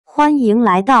欢迎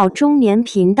来到中年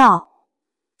频道，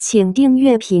请订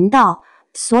阅频道，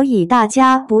所以大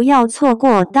家不要错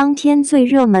过当天最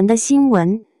热门的新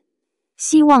闻。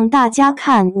希望大家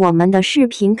看我们的视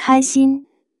频开心。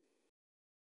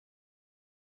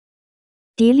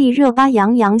迪丽热巴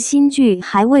杨洋新剧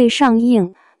还未上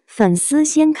映，粉丝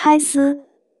先开撕。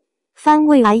番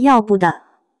位还要不的。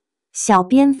小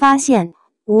编发现，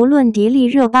无论迪丽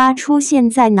热巴出现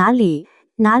在哪里，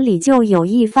哪里就有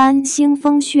一番腥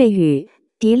风血雨。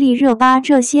迪丽热巴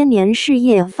这些年事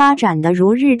业发展的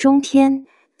如日中天，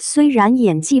虽然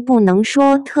演技不能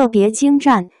说特别精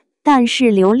湛，但是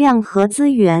流量和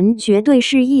资源绝对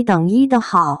是一等一的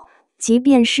好。即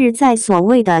便是在所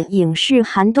谓的影视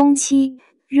寒冬期，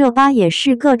热巴也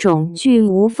是各种剧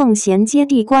无缝衔接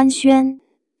地官宣。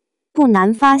不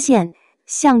难发现，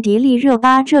像迪丽热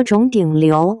巴这种顶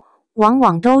流，往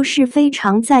往都是非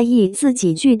常在意自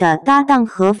己剧的搭档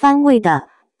和番位的。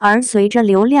而随着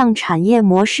流量产业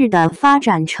模式的发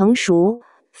展成熟，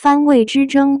番位之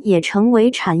争也成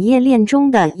为产业链中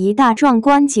的一大壮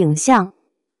观景象。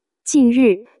近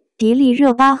日，迪丽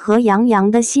热巴和杨洋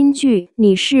的新剧《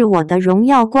你是我的荣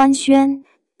耀》官宣，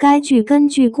该剧根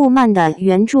据顾漫的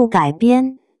原著改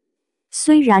编。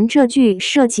虽然这剧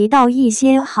涉及到一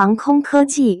些航空科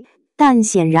技，但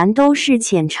显然都是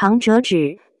浅尝辄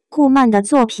止。顾漫的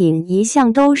作品一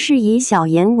向都是以小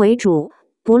言为主，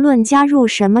不论加入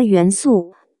什么元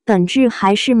素，本质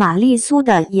还是玛丽苏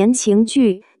的言情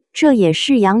剧。这也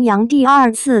是杨洋第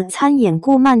二次参演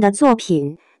顾漫的作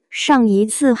品，上一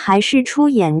次还是出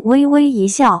演《微微一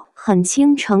笑很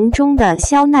倾城》中的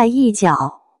肖奈一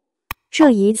角。这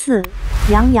一次，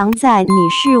杨洋在《你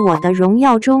是我的荣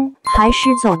耀》中还是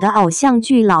走的偶像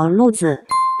剧老路子，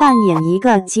扮演一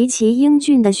个极其英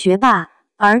俊的学霸，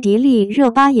而迪丽热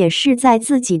巴也是在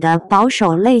自己的保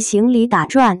守类型里打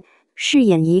转，饰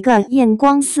演一个艳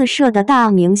光四射的大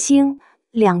明星。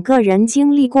两个人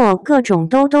经历过各种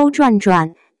兜兜转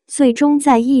转，最终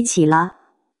在一起了。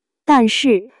但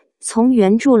是从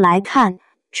原著来看，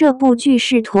这部剧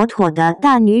是妥妥的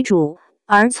大女主，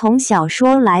而从小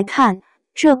说来看，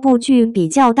这部剧比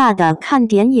较大的看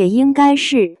点也应该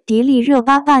是迪丽热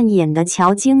巴扮演的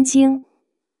乔晶晶。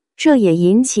这也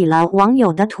引起了网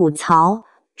友的吐槽，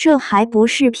这还不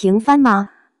是平番吗？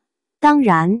当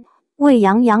然，为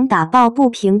杨洋打抱不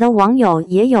平的网友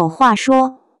也有话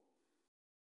说。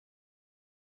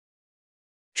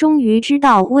终于知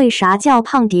道为啥叫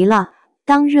胖迪了，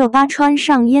当热巴穿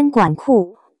上烟管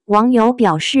裤，网友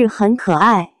表示很可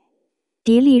爱。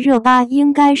迪丽热巴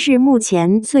应该是目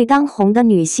前最当红的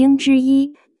女星之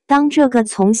一，当这个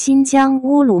从新疆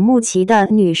乌鲁木齐的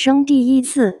女生第一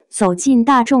次走进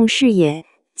大众视野，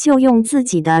就用自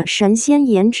己的神仙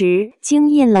颜值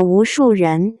惊艳了无数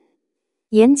人。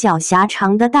眼角狭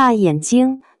长的大眼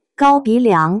睛，高鼻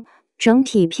梁，整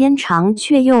体偏长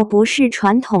却又不是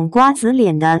传统瓜子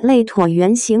脸的类椭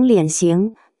圆形脸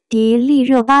型。迪丽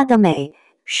热巴的美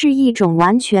是一种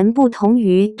完全不同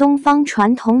于东方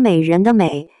传统美人的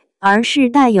美，而是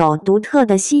带有独特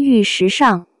的西域时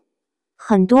尚。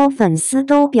很多粉丝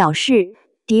都表示，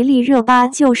迪丽热巴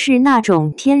就是那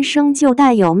种天生就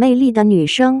带有魅力的女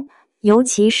生，尤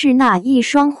其是那一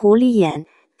双狐狸眼，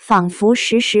仿佛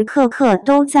时时刻刻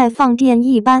都在放电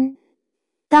一般。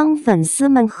当粉丝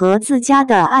们和自家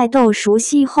的爱豆熟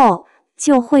悉后，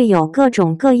就会有各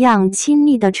种各样亲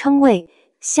昵的称谓，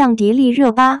像迪丽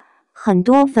热巴，很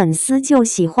多粉丝就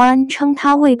喜欢称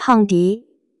她为胖迪。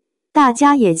大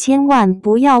家也千万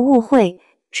不要误会，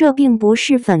这并不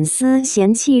是粉丝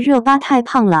嫌弃热巴太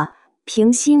胖了，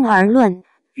平心而论，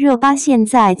热巴现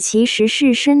在其实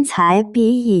是身材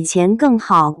比以前更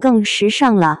好更时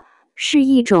尚了，是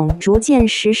一种逐渐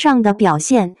时尚的表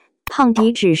现。胖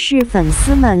迪只是粉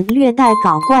丝们略带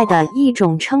搞怪的一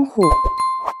种称呼。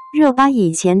热巴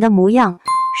以前的模样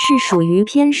是属于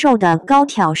偏瘦的高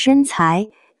挑身材，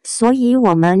所以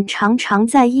我们常常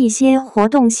在一些活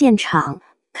动现场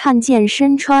看见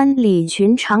身穿礼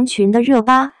裙长裙的热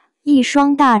巴，一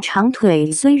双大长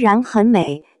腿虽然很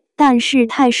美，但是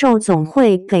太瘦总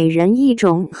会给人一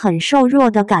种很瘦弱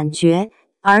的感觉，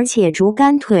而且竹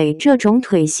竿腿这种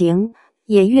腿型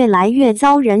也越来越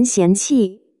遭人嫌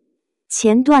弃。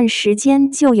前段时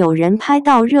间就有人拍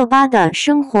到热巴的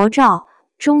生活照，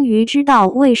终于知道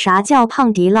为啥叫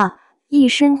胖迪了。一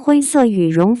身灰色羽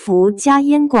绒服加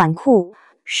烟管裤，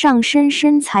上身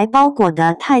身材包裹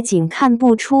得太紧看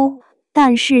不出，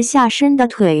但是下身的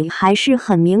腿还是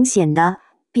很明显的，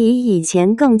比以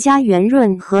前更加圆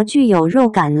润和具有肉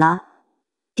感了。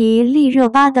迪丽热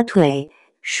巴的腿，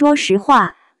说实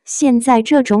话，现在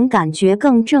这种感觉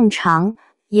更正常，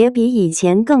也比以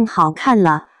前更好看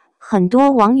了。很多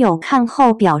网友看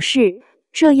后表示，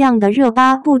这样的热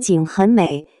巴不仅很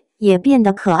美，也变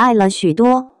得可爱了许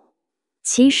多。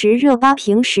其实热巴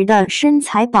平时的身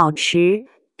材保持、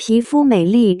皮肤美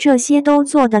丽这些都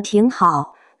做得挺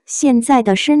好，现在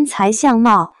的身材相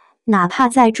貌，哪怕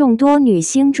在众多女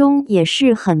星中也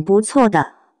是很不错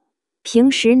的。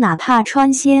平时哪怕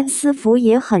穿些私服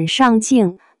也很上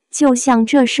镜，就像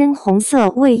这身红色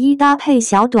卫衣搭配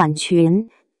小短裙，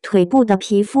腿部的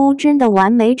皮肤真的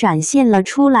完美展现了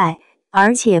出来，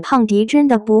而且胖迪真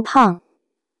的不胖。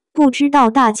不知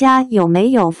道大家有没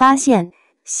有发现，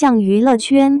像娱乐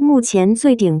圈目前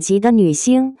最顶级的女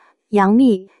星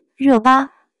yangmi、热巴、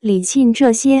李沁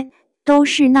这些，都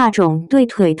是那种对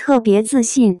腿特别自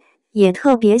信，也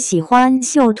特别喜欢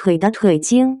秀腿的腿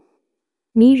精。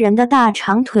迷人的大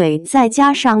长腿再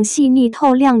加上细腻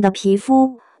透亮的皮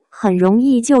肤，很容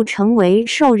易就成为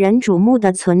受人瞩目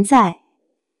的存在。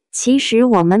其实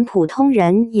我们普通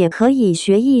人也可以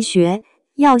学一学，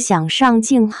要想上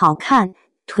镜好看，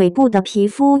腿部的皮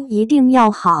肤一定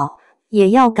要好，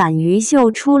也要敢于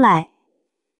秀出来。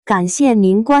感谢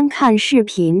您观看视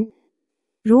频。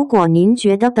如果您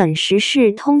觉得本时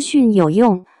事通讯有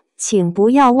用，请不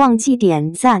要忘记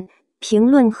点赞、评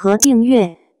论和订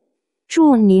阅。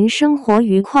祝您生活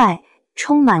愉快，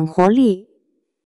充满活力。